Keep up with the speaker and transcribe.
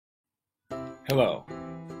Hello.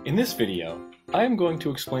 In this video, I am going to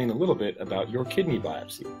explain a little bit about your kidney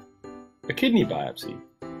biopsy. A kidney biopsy,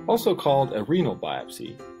 also called a renal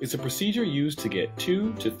biopsy, is a procedure used to get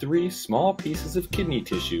 2 to 3 small pieces of kidney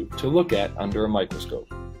tissue to look at under a microscope.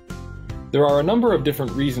 There are a number of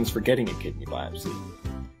different reasons for getting a kidney biopsy.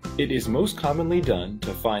 It is most commonly done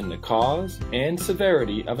to find the cause and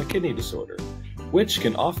severity of a kidney disorder, which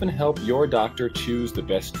can often help your doctor choose the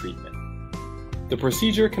best treatment. The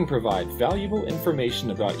procedure can provide valuable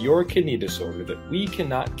information about your kidney disorder that we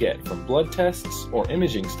cannot get from blood tests or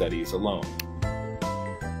imaging studies alone.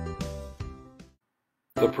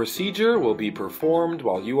 The procedure will be performed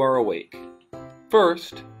while you are awake.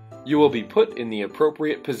 First, you will be put in the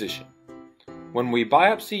appropriate position. When we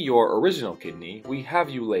biopsy your original kidney, we have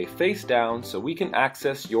you lay face down so we can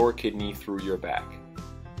access your kidney through your back.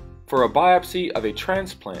 For a biopsy of a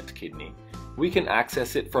transplant kidney, we can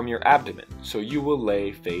access it from your abdomen, so you will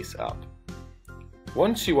lay face up.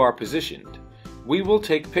 Once you are positioned, we will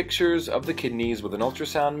take pictures of the kidneys with an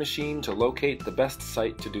ultrasound machine to locate the best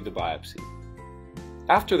site to do the biopsy.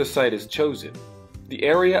 After the site is chosen, the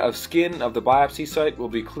area of skin of the biopsy site will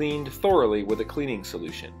be cleaned thoroughly with a cleaning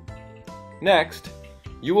solution. Next,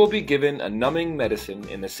 you will be given a numbing medicine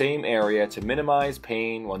in the same area to minimize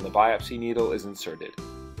pain when the biopsy needle is inserted.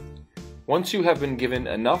 Once you have been given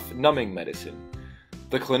enough numbing medicine,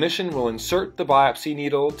 the clinician will insert the biopsy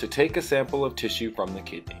needle to take a sample of tissue from the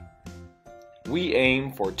kidney. We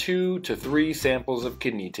aim for 2 to 3 samples of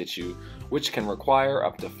kidney tissue, which can require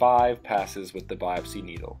up to 5 passes with the biopsy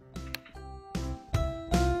needle.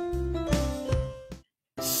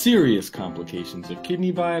 Serious complications of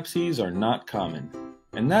kidney biopsies are not common,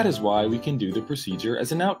 and that is why we can do the procedure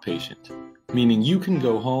as an outpatient, meaning you can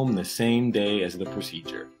go home the same day as the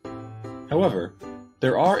procedure. However,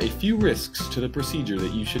 there are a few risks to the procedure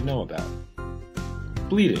that you should know about.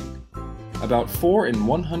 Bleeding. About 4 in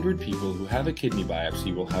 100 people who have a kidney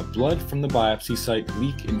biopsy will have blood from the biopsy site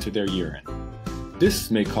leak into their urine. This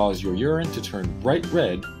may cause your urine to turn bright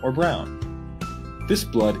red or brown. This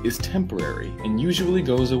blood is temporary and usually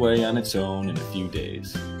goes away on its own in a few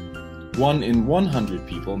days. 1 in 100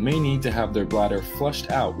 people may need to have their bladder flushed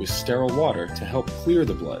out with sterile water to help clear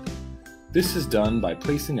the blood. This is done by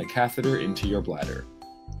placing a catheter into your bladder.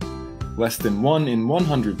 Less than 1 in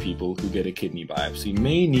 100 people who get a kidney biopsy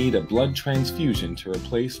may need a blood transfusion to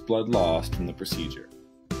replace blood lost from the procedure.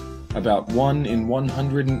 About 1 in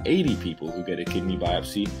 180 people who get a kidney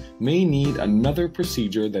biopsy may need another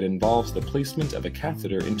procedure that involves the placement of a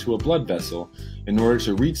catheter into a blood vessel in order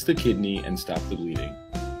to reach the kidney and stop the bleeding.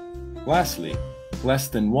 Lastly, less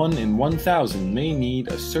than 1 in 1,000 may need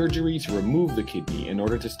a surgery to remove the kidney in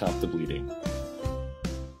order to stop the bleeding.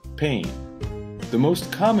 Pain. The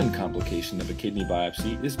most common complication of a kidney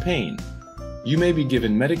biopsy is pain. You may be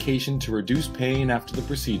given medication to reduce pain after the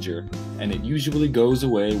procedure, and it usually goes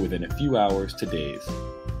away within a few hours to days.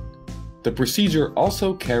 The procedure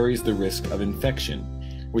also carries the risk of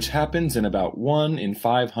infection, which happens in about 1 in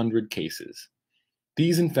 500 cases.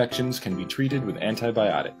 These infections can be treated with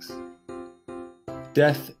antibiotics.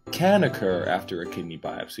 Death can occur after a kidney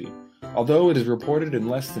biopsy, although it is reported in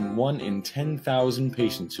less than 1 in 10,000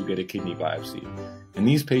 patients who get a kidney biopsy, and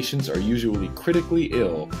these patients are usually critically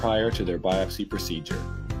ill prior to their biopsy procedure.